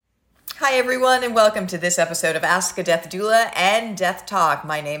Hi, everyone, and welcome to this episode of Ask a Death Doula and Death Talk.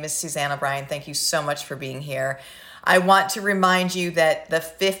 My name is Suzanne O'Brien. Thank you so much for being here. I want to remind you that the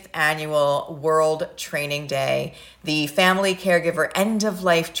 5th annual World Training Day, the Family Caregiver End of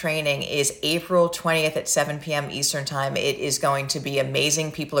Life Training, is April 20th at 7 p.m. Eastern Time. It is going to be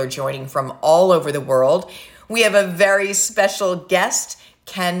amazing. People are joining from all over the world. We have a very special guest,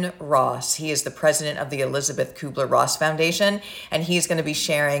 Ken Ross. He is the president of the Elizabeth Kubler-Ross Foundation, and he's going to be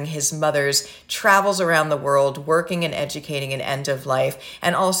sharing his mother's travels around the world, working and educating in end of life,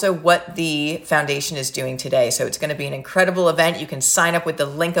 and also what the foundation is doing today. So it's going to be an incredible event. You can sign up with the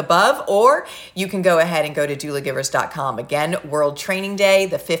link above, or you can go ahead and go to doulagivers.com. Again, World Training Day,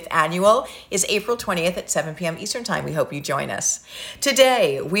 the 5th annual, is April 20th at 7 p.m. Eastern Time. We hope you join us.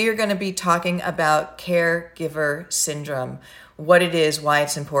 Today, we are going to be talking about caregiver syndrome, what it is, why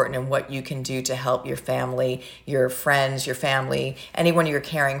it's important, and what you can do to help your family, your friends, your family, anyone you're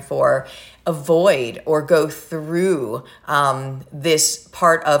caring for, avoid or go through this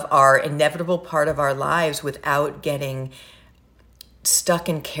inevitable part of our lives without getting stuck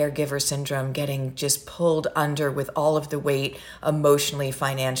in caregiver syndrome, getting just pulled under with all of the weight emotionally,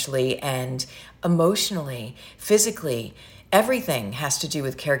 financially, and emotionally, physically. Everything has to do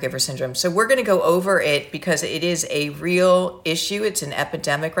with caregiver syndrome. So we're going to go over it because it is a real issue. It's an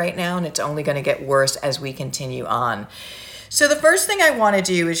epidemic right now, and it's only going to get worse as we continue on. So the first thing I want to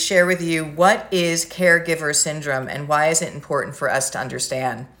do is share with you what is caregiver syndrome and why is it important for us to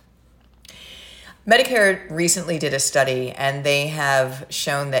understand. Medicare recently did a study, and they have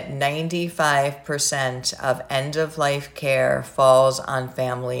shown that 95% of end-of-life care falls on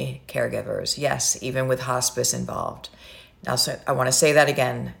family caregivers. Yes, even with hospice involved. Now, so I want to say that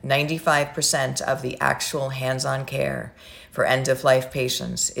again, 95% of the actual hands-on care for end-of-life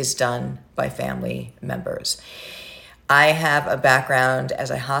patients is done by family members. I have a background as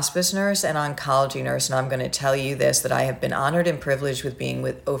a hospice nurse and oncology nurse, and I'm going to tell you this, that I have been honored and privileged with being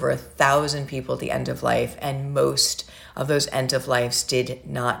with over 1,000 people at the end of life, and most of those end of lives did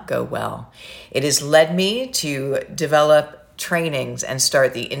not go well. It has led me to develop trainings and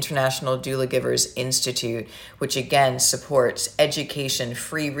start the International Doula Givers Institute, which again supports education,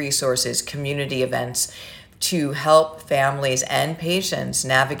 free resources, community events to help families and patients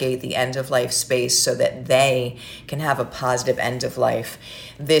navigate the end-of-life space so that they can have a positive end of life.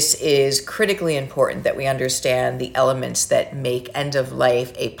 This is critically important that we understand the elements that make end of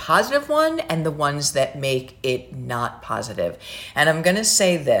life a positive one and the ones that make it not positive. And I'm going to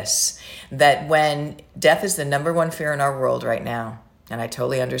say this, that when death is the number one fear in our world right now, and I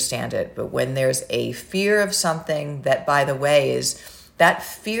totally understand it, but when there's a fear of something that, by the way, is that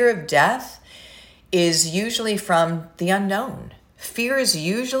fear of death is usually from the unknown. Fear is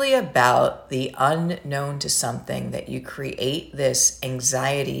usually about the unknown to something, that you create this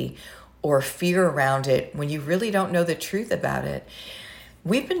anxiety or fear around it when you really don't know the truth about it.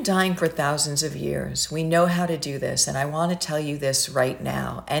 We've been dying for thousands of years. We know how to do this, and I want to tell you this right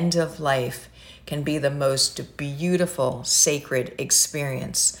now. End of life can be the most beautiful, sacred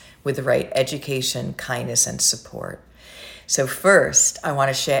experience with the right education, kindness, and support. So first, I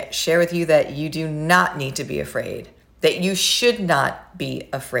want to share with you that you do not need to be afraid, that you should not be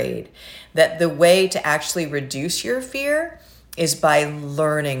afraid, that the way to actually reduce your fear is by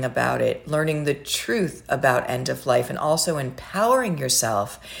learning about it, learning the truth about end of life, and also empowering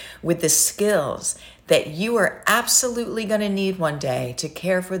yourself with the skills that you are absolutely going to need one day to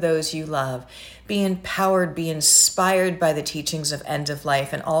care for those you love. Be empowered, be inspired by the teachings of end of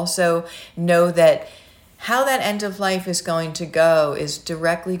life, and also know that how that end of life is going to go is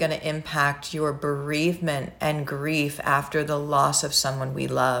directly going to impact your bereavement and grief after the loss of someone we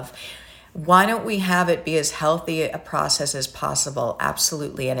love. Why don't we have it be as healthy a process as possible?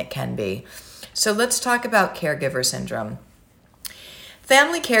 Absolutely, and it can be. So let's talk about caregiver syndrome.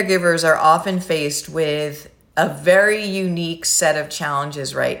 Family caregivers are often faced with a very unique set of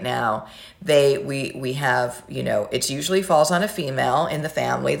challenges right now. We have, it usually falls on a female in the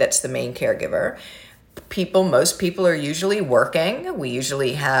family that's the main caregiver. Most people are usually working. We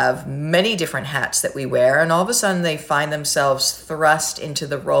usually have many different hats that we wear, and all of a sudden they find themselves thrust into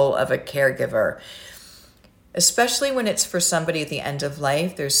the role of a caregiver. Especially when it's for somebody at the end of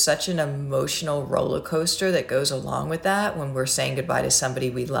life, there's such an emotional roller coaster that goes along with that when we're saying goodbye to somebody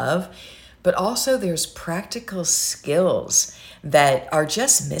we love. But also there's practical skills that are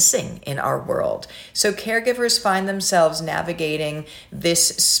just missing in our world. So caregivers find themselves navigating this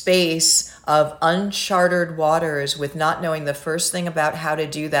space of uncharted waters with not knowing the first thing about how to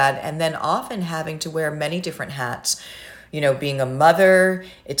do that, and then often having to wear many different hats. Being a mother,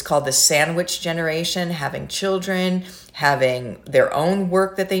 it's called the sandwich generation, having children, having their own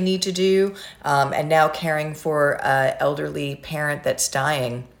work that they need to do, and now caring for an elderly parent that's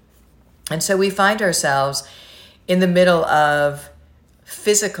dying. And so we find ourselves in the middle of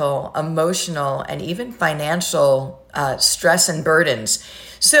physical, emotional, and even financial stress and burdens.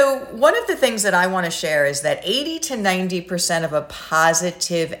 So one of the things that I want to share is that 80 to 90% of a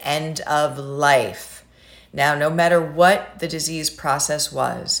positive end of life. Now, no matter what the disease process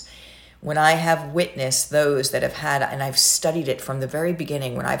was, when I have witnessed those that have had, and I've studied it from the very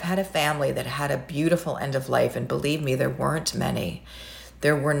beginning, when I've had a family that had a beautiful end of life, and believe me, there weren't many.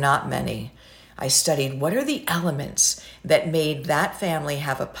 There were not many. I studied what are the elements that made that family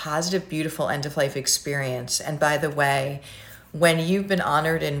have a positive, beautiful end of life experience. And by the way, when you've been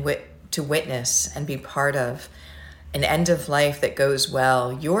honored to witness and be part of an end of life that goes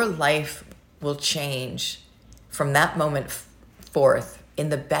well, your life will change from that moment forth in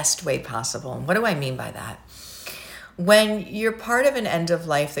the best way possible. And what do I mean by that? When you're part of an end of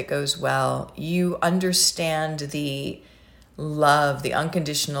life that goes well, you understand the love, the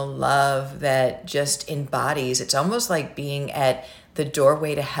unconditional love that just embodies. It's almost like being at the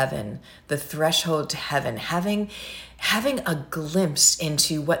doorway to heaven, the threshold to heaven, having a glimpse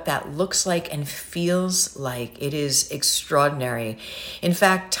into what that looks like and feels like. It is extraordinary. In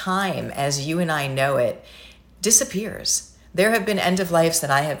fact, time, as you and I know it, disappears. There have been end of lives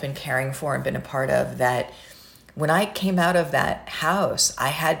that I have been caring for and been a part of that when I came out of that house, I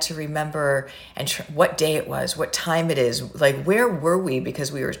had to remember what day it was, what time it is, like where were we?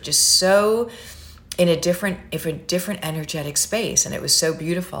 Because we were just so in a different energetic space, and it was so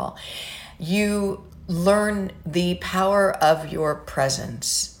beautiful. You learn the power of your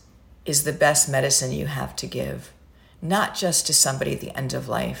presence is the best medicine you have to give, not just to somebody at the end of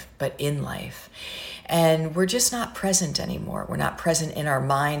life, but in life. And we're just not present anymore. We're not present in our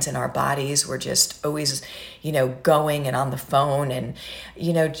minds and our bodies. We're just always, going and on the phone and,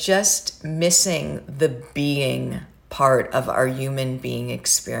 just missing the being part of our human being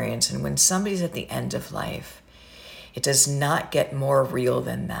experience. And when somebody's at the end of life, it does not get more real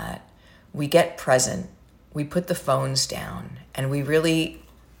than that. We get present. We put the phones down, and we really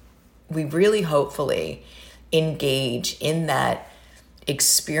hopefully engage in that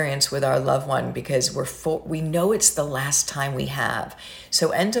experience with our loved one, because we know it's the last time we have. So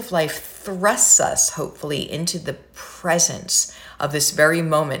end of life thrusts us hopefully into the presence of this very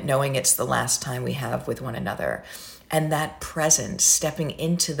moment, knowing it's the last time we have with one another. And that presence, stepping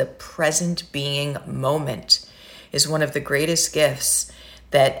into the present being moment, is one of the greatest gifts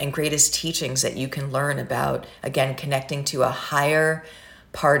and greatest teachings that you can learn about, again, connecting to a higher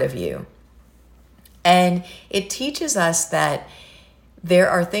part of you. And it teaches us that there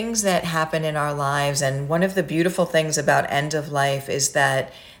are things that happen in our lives, and one of the beautiful things about end of life is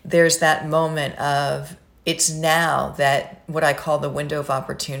that there's that moment of it's now, that what I call the window of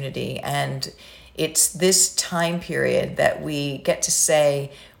opportunity, and it's this time period that we get to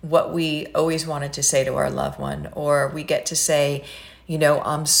say what we always wanted to say to our loved one, or we get to say,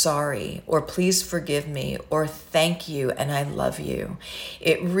 I'm sorry, or please forgive me, or thank you and I love you.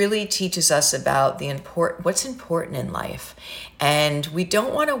 It really teaches us about what's important in life. And we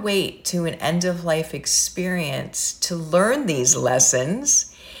don't want to wait to an end of life experience to learn these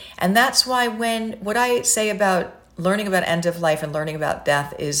lessons. And that's why what I say about learning about end of life and learning about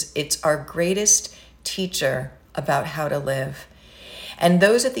death is it's our greatest teacher about how to live. And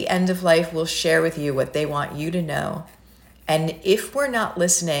those at the end of life will share with you what they want you to know. And if we're not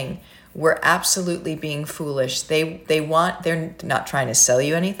listening, we're absolutely being foolish. They're not trying to sell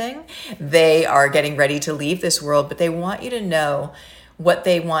you anything. They are getting ready to leave this world, but they want you to know what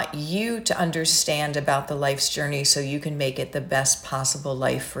they want you to understand about the life's journey so you can make it the best possible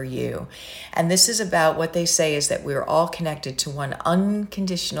life for you. And this is about what they say is that we're all connected to one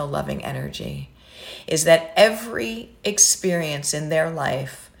unconditional loving energy, is that every experience in their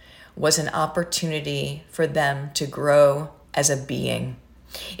life was an opportunity for them to grow as a being.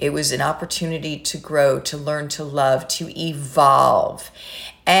 It was an opportunity to grow, to learn to love, to evolve.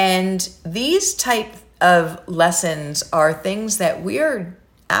 And these type of lessons are things that we are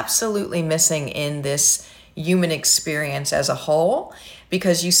absolutely missing in this human experience as a whole,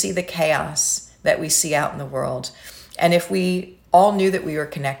 because you see the chaos that we see out in the world. And if we all knew that we were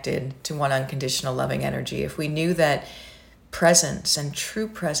connected to one unconditional loving energy, if we knew that presence and true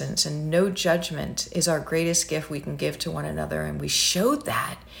presence and no judgment is our greatest gift we can give to one another, and we showed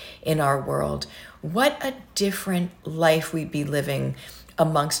that in our world, what a different life we'd be living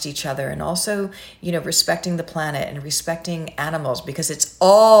amongst each other. And also, respecting the planet and respecting animals, because it's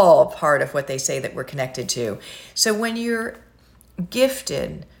all part of what they say that we're connected to. So when you're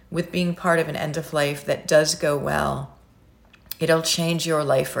gifted with being part of an end of life that does go well, It'll change your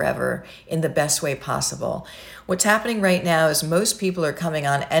life forever in the best way possible. What's happening right now is most people are coming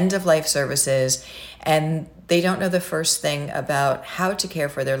on end of life services and they don't know the first thing about how to care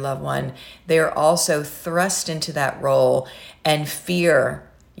for their loved one. They're also thrust into that role, and fear,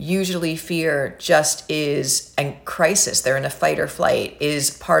 usually fear just is a crisis. They're in a fight or flight is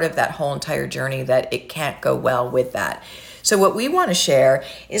part of that whole entire journey, that it can't go well with that. So what we want to share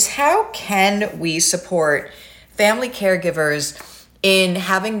is how can we support family caregivers in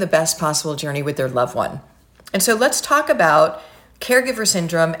having the best possible journey with their loved one. And so let's talk about caregiver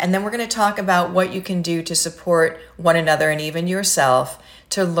syndrome, and then we're going to talk about what you can do to support one another and even yourself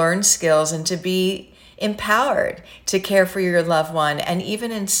to learn skills and to be empowered to care for your loved one and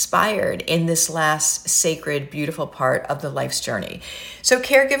even inspired in this last sacred, beautiful part of the life's journey. So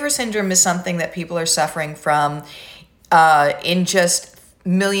caregiver syndrome is something that people are suffering from in just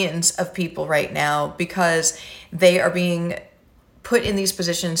millions of people right now, because they are being put in these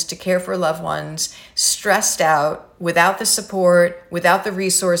positions to care for loved ones, stressed out, without the support, without the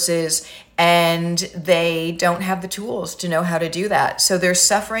resources, and they don't have the tools to know how to do that. So they're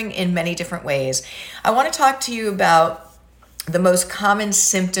suffering in many different ways. I want to talk to you about the most common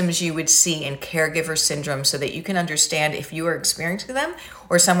symptoms you would see in caregiver syndrome so that you can understand if you are experiencing them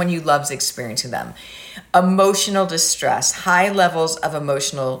or someone you love is experiencing them. Emotional distress, high levels of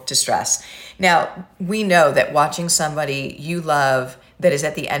emotional distress. Now, we know that watching somebody you love that is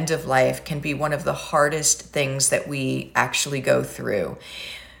at the end of life can be one of the hardest things that we actually go through.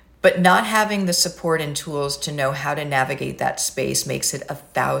 But not having the support and tools to know how to navigate that space makes it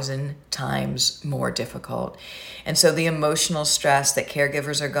 1,000 times more difficult. And so the emotional stress that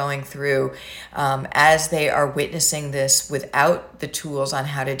caregivers are going through as they are witnessing this without the tools on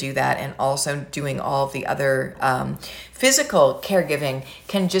how to do that, and also doing all of the other physical caregiving,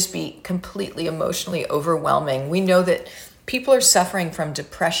 can just be completely emotionally overwhelming. We know that people are suffering from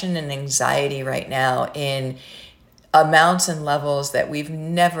depression and anxiety right now in amounts and levels that we've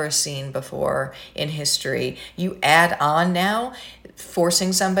never seen before in history. You add on now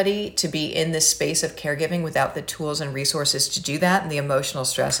forcing somebody to be in this space of caregiving without the tools and resources to do that, and the emotional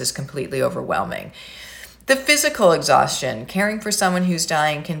stress is completely overwhelming. The physical exhaustion, caring for someone who's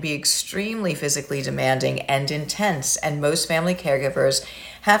dying, can be extremely physically demanding and intense, and most family caregivers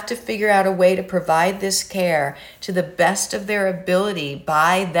have to figure out a way to provide this care to the best of their ability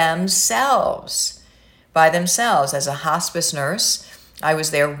by themselves. As a hospice nurse, I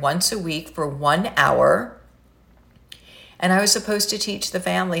was there once a week for 1 hour, and I was supposed to teach the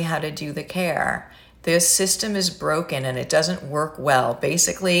family how to do the care. The system is broken and it doesn't work well.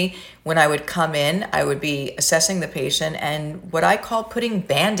 Basically, when I would come in, I would be assessing the patient and what I call putting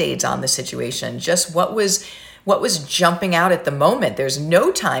Band-Aids on the situation, just what was jumping out at the moment. There's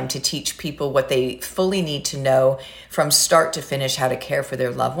no time to teach people what they fully need to know from start to finish, how to care for their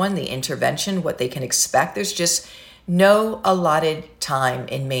loved one, the intervention, what they can expect. There's just no allotted time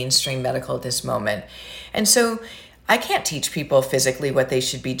in mainstream medical at this moment. And so I can't teach people physically what they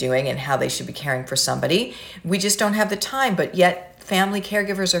should be doing and how they should be caring for somebody. We just don't have the time, but yet family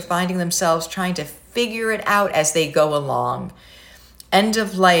caregivers are finding themselves trying to figure it out as they go along. End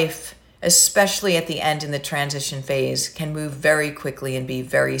of life, especially at the end in the transition phase, can move very quickly and be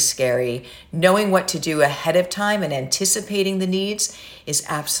very scary. Knowing what to do ahead of time and anticipating the needs is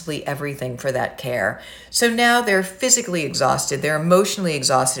absolutely everything for that care. So now they're physically exhausted, they're emotionally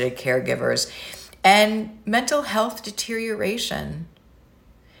exhausted caregivers, and mental health deterioration.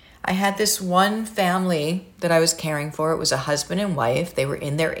 I had this one family that I was caring for. It was a husband and wife. They were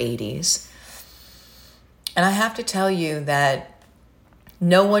in their 80s. And I have to tell you that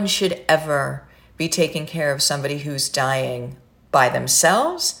no one should ever be taking care of somebody who's dying by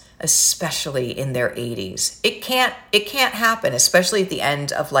themselves, especially in their 80s. It can't happen, especially at the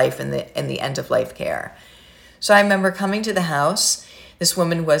end of life in the end of life care. So I remember coming to the house. This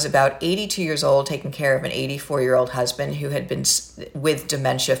woman was about 82 years old, taking care of an 84-year-old husband who had been with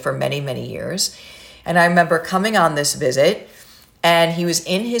dementia for many, many years. And I remember coming on this visit, and he was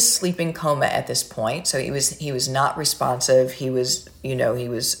in his sleeping coma at this point. So he was not responsive. He was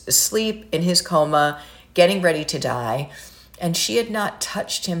asleep in his coma, getting ready to die. And she had not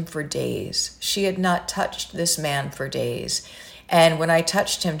touched him for days. She had not touched this man for days. And when I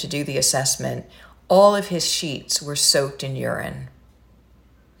touched him to do the assessment, all of his sheets were soaked in urine.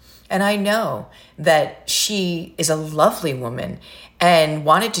 And I know that she is a lovely woman and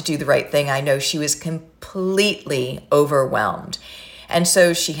wanted to do the right thing. I know she was completely overwhelmed. And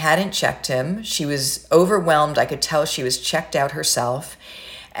so she hadn't checked him. She was overwhelmed. I could tell she was checked out herself.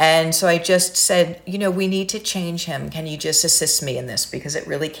 And so I just said, we need to change him. Can you just assist me in this? Because it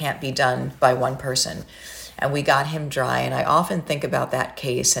really can't be done by one person. and we got him dry. And I often think about that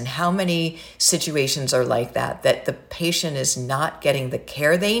case and how many situations are like that, that the patient is not getting the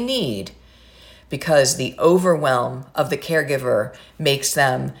care they need because the overwhelm of the caregiver makes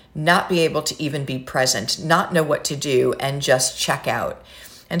them not be able to even be present, not know what to do, and just check out.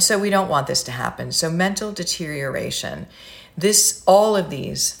 And so we don't want this to happen. So mental deterioration, all of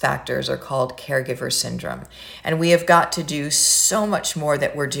these factors are called caregiver syndrome. And we have got to do so much more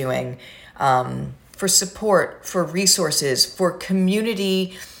that we're doing for support, for resources, for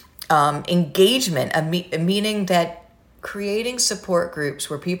community engagement, meaning that creating support groups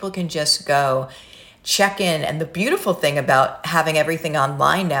where people can just go check in. And the beautiful thing about having everything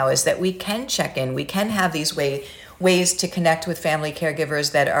online now is that we can check in. We can have these ways to connect with family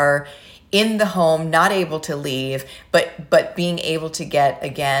caregivers that are in the home, not able to leave, but being able to get,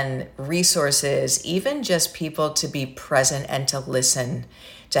 again, resources, even just people to be present and to listen,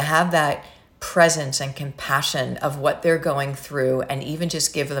 to have that presence and compassion of what they're going through, and even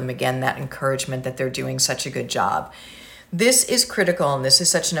just give them, again, that encouragement that they're doing such a good job. This is critical, and this is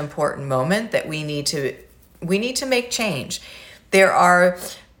such an important moment that we need to make change. There are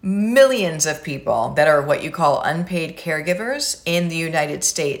millions of people that are what you call unpaid caregivers in the United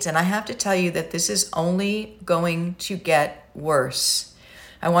States, and I have to tell you that this is only going to get worse.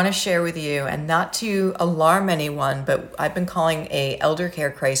 I want to share with you, and not to alarm anyone, but I've been calling an elder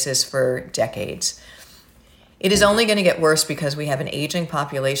care crisis for decades. It is only going to get worse because we have an aging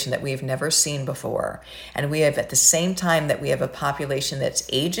population that we've never seen before. And we have, at the same time that we have a population that's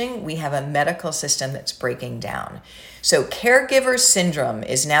aging, we have a medical system that's breaking down. So caregiver syndrome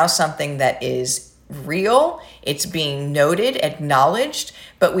is now something that is real. It's being noted, acknowledged,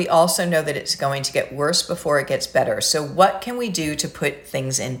 but we also know that it's going to get worse before it gets better. So what can we do to put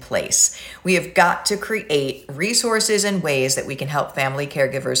things in place? We have got to create resources and ways that we can help family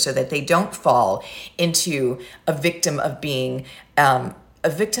caregivers so that they don't fall into a victim of being a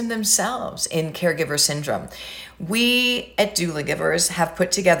victim themselves in caregiver syndrome. We at Doula Givers have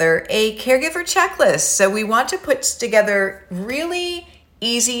put together a caregiver checklist. So we want to put together really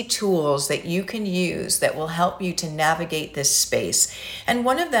easy tools that you can use that will help you to navigate this space. And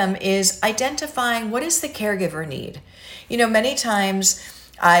one of them is identifying, what does the caregiver need? You know, many times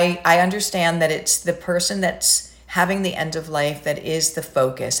I understand that it's the person that's having the end of life that is the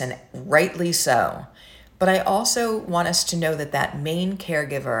focus, and rightly so. But I also want us to know that that main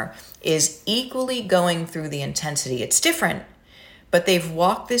caregiver is equally going through the intensity. It's different, but they've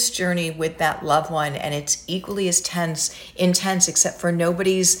walked this journey with that loved one, and it's equally as intense, except for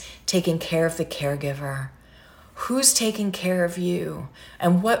nobody's taking care of the caregiver. Who's taking care of you?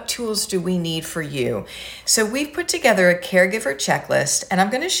 And what tools do we need for you? So we've put together a caregiver checklist, and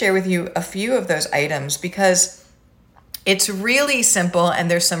I'm going to share with you a few of those items because it's really simple, and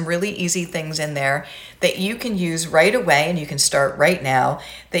there's some really easy things in there that you can use right away, and you can start right now,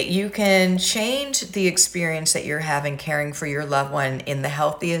 that you can change the experience that you're having caring for your loved one in the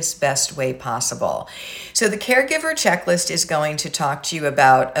healthiest, best way possible. So the caregiver checklist is going to talk to you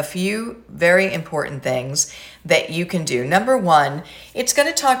about a few very important things that you can do. Number one, it's going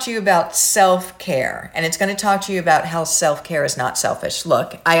to talk to you about self-care, and it's going to talk to you about how self-care is not selfish.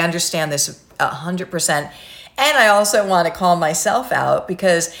 Look, I understand this 100%. And I also want to call myself out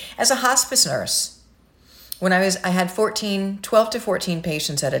because as a hospice nurse, when I had 12 to 14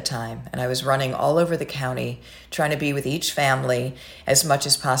 patients at a time, and I was running all over the county, trying to be with each family as much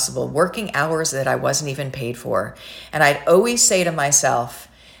as possible, working hours that I wasn't even paid for. And I'd always say to myself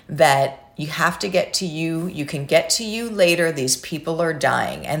that you have to get to you. You can get to you later. These people are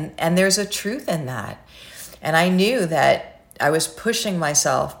dying. And there's a truth in that. And I knew that I was pushing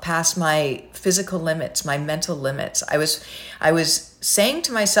myself past my physical limits, my mental limits. I was saying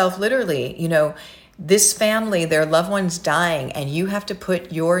to myself, literally, you know, this family, their loved one's dying, and you have to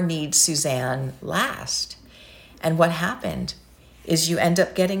put your needs, Suzanne, last. And what happened is you end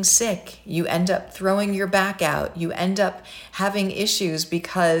up getting sick. You end up throwing your back out. You end up having issues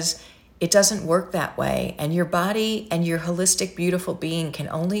because it doesn't work that way. And your body and your holistic, beautiful being can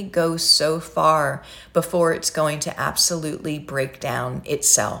only go so far before it's going to absolutely break down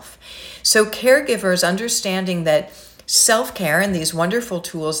itself. So caregivers understanding that self-care and these wonderful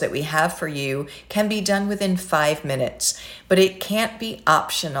tools that we have for you can be done within 5 minutes, but it can't be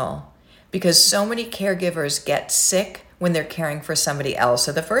optional because so many caregivers get sick when they're caring for somebody else.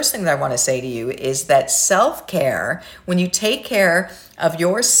 So the first thing that I want to say to you is that self-care, when you take care of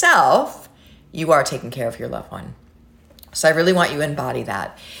yourself, you are taking care of your loved one. So I really want you to embody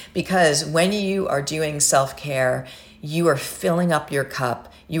that, because when you are doing self-care, you are filling up your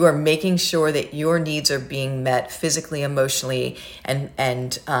cup. You are making sure that your needs are being met physically, emotionally,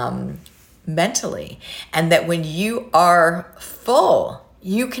 and mentally, and that when you are full,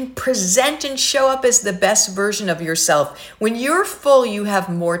 you can present and show up as the best version of yourself. When you're full, you have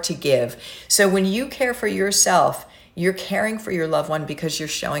more to give. So when you care for yourself, you're caring for your loved one because you're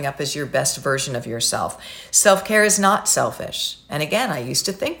showing up as your best version of yourself. Self-care is not selfish. And again, I used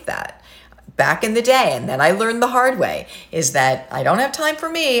to think that back in the day, and then I learned the hard way, is that I don't have time for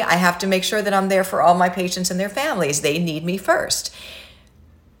me. I have to make sure that I'm there for all my patients and their families. They need me first.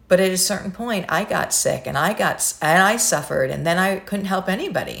 But at a certain point, I got sick and I suffered, and then I couldn't help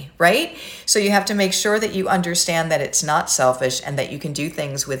anybody, right? So you have to make sure that you understand that it's not selfish and that you can do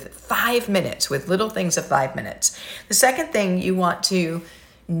things with 5 minutes, with little things of 5 minutes. The second thing you want to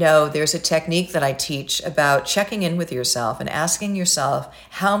know, there's a technique that I teach about checking in with yourself and asking yourself,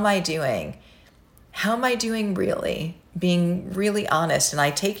 how am I doing? How am I doing really? Being really honest. And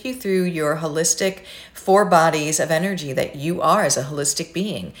I take you through your holistic 4 bodies of energy that you are as a holistic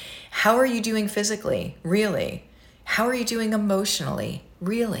being. How are you doing physically? Really? How are you doing emotionally?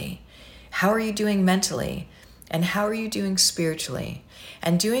 Really? How are you doing mentally? And how are you doing spiritually?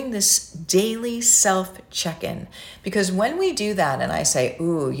 And doing this daily self check-in. Because when we do that and I say,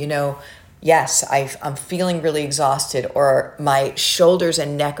 yes, I'm feeling really exhausted, or my shoulders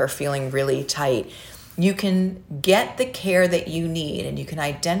and neck are feeling really tight, you can get the care that you need, and you can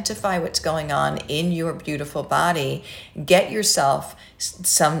identify what's going on in your beautiful body, get yourself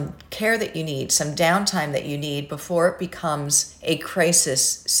some care that you need, some downtime that you need before it becomes a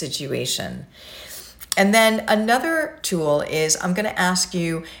crisis situation. And then another tool is, I'm going to ask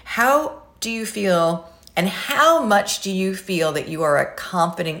you, how do you feel and how much do you feel that you are a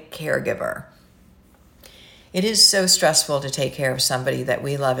confident caregiver? It is so stressful to take care of somebody that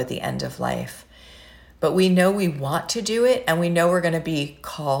we love at the end of life. But we know we want to do it, and we know we're going to be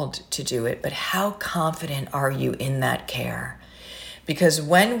called to do it. But how confident are you in that care? Because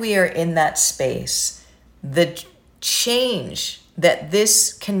when we are in that space, the change that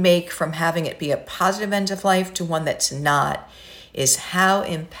this can make from having it be a positive end of life to one that's not is how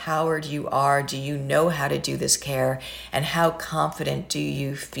empowered you are. Do you know how to do this care? And how confident do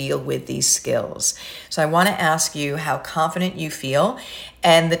you feel with these skills? So I want to ask you how confident you feel.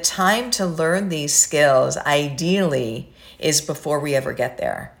 And the time to learn these skills, ideally, is before we ever get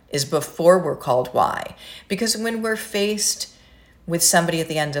there, is before we're called why. Because when we're faced with somebody at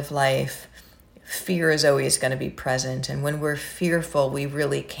the end of life, fear is always going to be present. And when we're fearful, we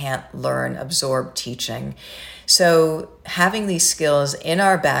really can't absorb teaching. So having these skills in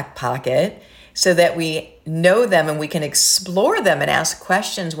our back pocket so that we know them and we can explore them and ask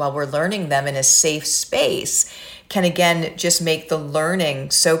questions while we're learning them in a safe space can, again, just make the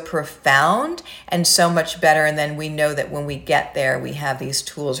learning so profound and so much better. And then we know that when we get there, we have these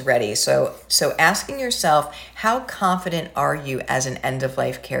tools ready. So asking yourself, how confident are you as an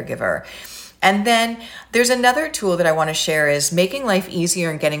end-of-life caregiver? And then there's another tool that I want to share, is making life easier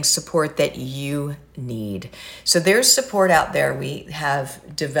and getting support that you need. So there's support out there. We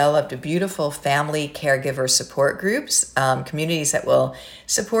have developed beautiful family caregiver support groups, communities that will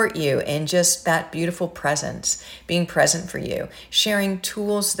support you in just that beautiful presence, being present for you, sharing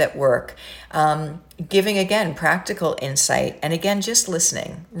tools that work, giving, again, practical insight, and again, just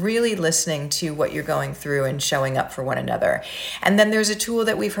listening, really listening to what you're going through and showing up for one another. And then there's a tool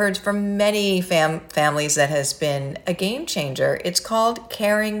that we've heard from many families that has been a game changer. It's called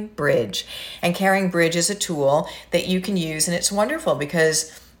Caring Bridge. And Caring Bridge is a tool that you can use, and it's wonderful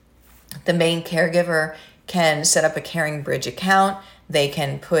because the main caregiver can set up a Caring Bridge account. They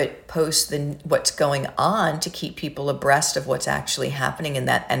can post what's going on to keep people abreast of what's actually happening in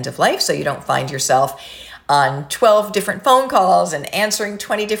that end of life, so you don't find yourself on 12 different phone calls and answering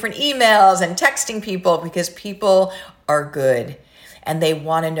 20 different emails and texting people, because people are good and they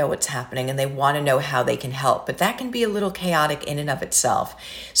want to know what's happening and they want to know how they can help. But that can be a little chaotic in and of itself.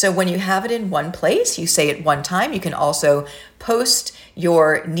 So when you have it in one place, you say it one time. You can also post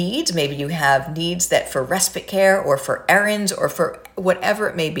your needs. Maybe you have needs that for respite care or for errands or for whatever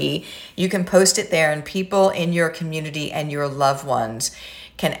it may be. You can post it there, and people in your community and your loved ones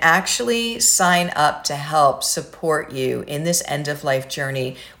can actually sign up to help support you in this end-of-life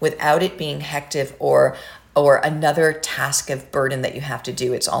journey without it being hectic or another task of burden that you have to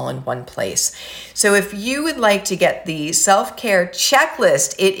do. It's all in one place. So if you would like to get the self-care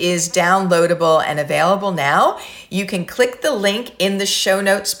checklist, it is downloadable and available now. You can click the link in the show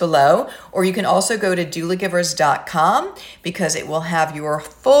notes below, or you can also go to doulagivers.com, because it will have your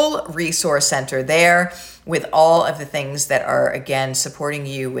full resource center there with all of the things that are, again, supporting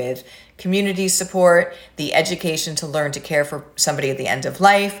you with community support, the education to learn to care for somebody at the end of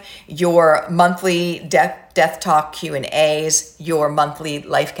life, your monthly death talk Q&As, your monthly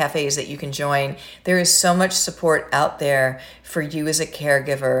life cafes that you can join. There is so much support out there for you as a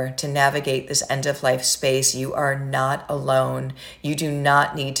caregiver to navigate this end of life space. You are not alone. You do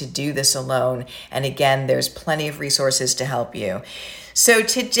not need to do this alone. And again, there's plenty of resources to help you. So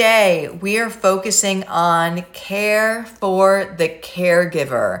today we are focusing on care for the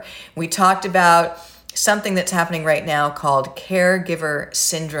caregiver. We talked about something that's happening right now called caregiver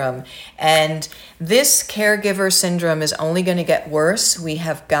syndrome. And this caregiver syndrome is only going to get worse. We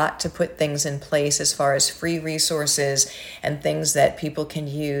have got to put things in place as far as free resources and things that people can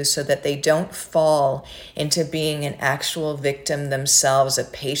use so that they don't fall into being an actual victim themselves, a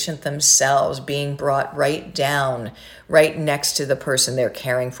patient themselves, being brought right down, right next to the person they're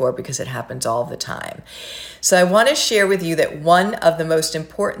caring for, because it happens all the time. So I want to share with you that one of the most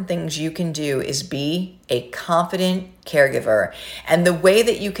important things you can do is be a confident caregiver. And the way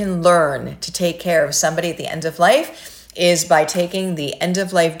that you can learn to take care of somebody at the end of life is by taking the end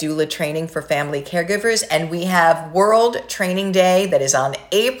of life doula training for family caregivers. And we have World Training Day that is on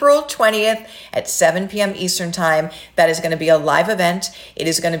April 20th at 7 p.m. Eastern Time. That is going to be a live event. It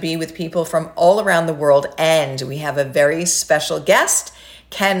is going to be with people from all around the world. And we have a very special guest,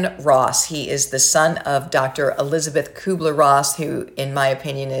 Ken Ross. He is the son of Dr. Elizabeth Kubler-Ross, who, in my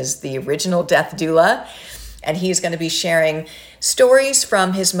opinion, is the original death doula. And he's going to be sharing stories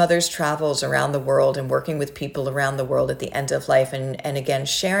from his mother's travels around the world and working with people around the world at the end of life. And again,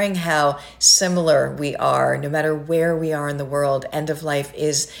 sharing how similar we are, no matter where we are in the world. End of life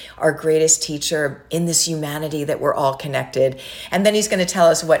is our greatest teacher in this humanity that we're all connected. And then he's going to tell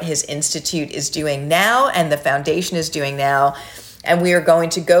us what his institute is doing now and the foundation is doing now. And we are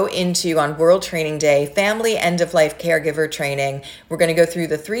going to go into, on World Training Day, family end-of-life caregiver training. We're going to go through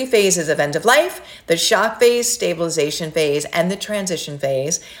the 3 phases of end of life: the shock phase, stabilization phase, and the transition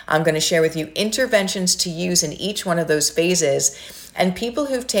phase. I'm going to share with you interventions to use in each one of those phases. And people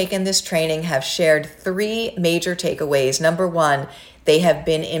who've taken this training have shared 3 major takeaways. Number 1, they have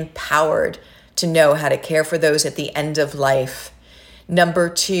been empowered to know how to care for those at the end of life. Number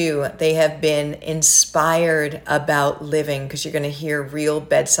 2, they have been inspired about living, because you're going to hear real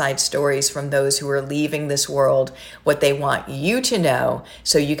bedside stories from those who are leaving this world, what they want you to know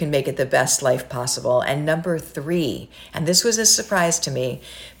so you can make it the best life possible. And number 3, and this was a surprise to me,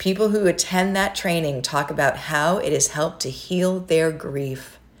 people who attend that training talk about how it has helped to heal their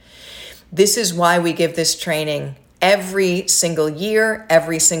grief. This is why we give this training every single year,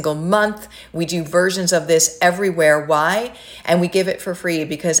 every single month. We do versions of this everywhere. Why? And we give it for free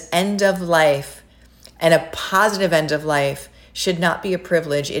because end of life, and a positive end of life, should not be a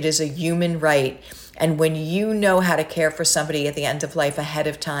privilege. It is a human right. And when you know how to care for somebody at the end of life ahead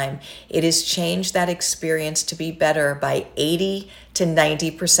of time, it has changed that experience to be better by 80 to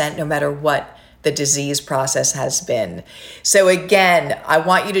 90%, no matter what the disease process has been. So again, I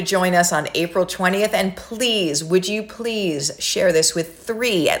want you to join us on April 20th, and please, would you please share this with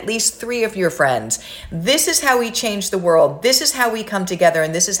at least three of your friends. This is how we change the world. This is how we come together,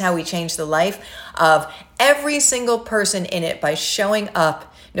 and this is how we change the life of every single person in it by showing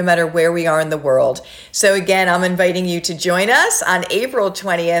up no matter where we are in the world. So again, I'm inviting you to join us on April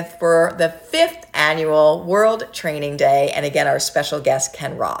 20th for the 5th annual World Training Day. And again, our special guest,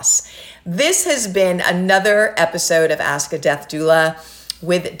 Ken Ross. This has been another episode of Ask a Death Doula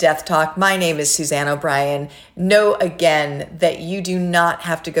with Death Talk. My name is Suzanne O'Brien. Know again that you do not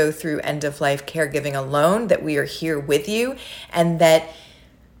have to go through end-of-life caregiving alone, that we are here with you, and that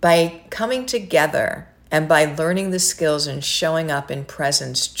by coming together and by learning the skills and showing up in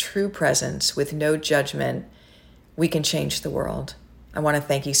presence, true presence, with no judgment, we can change the world. I want to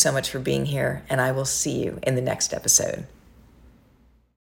thank you so much for being here, and I will see you in the next episode.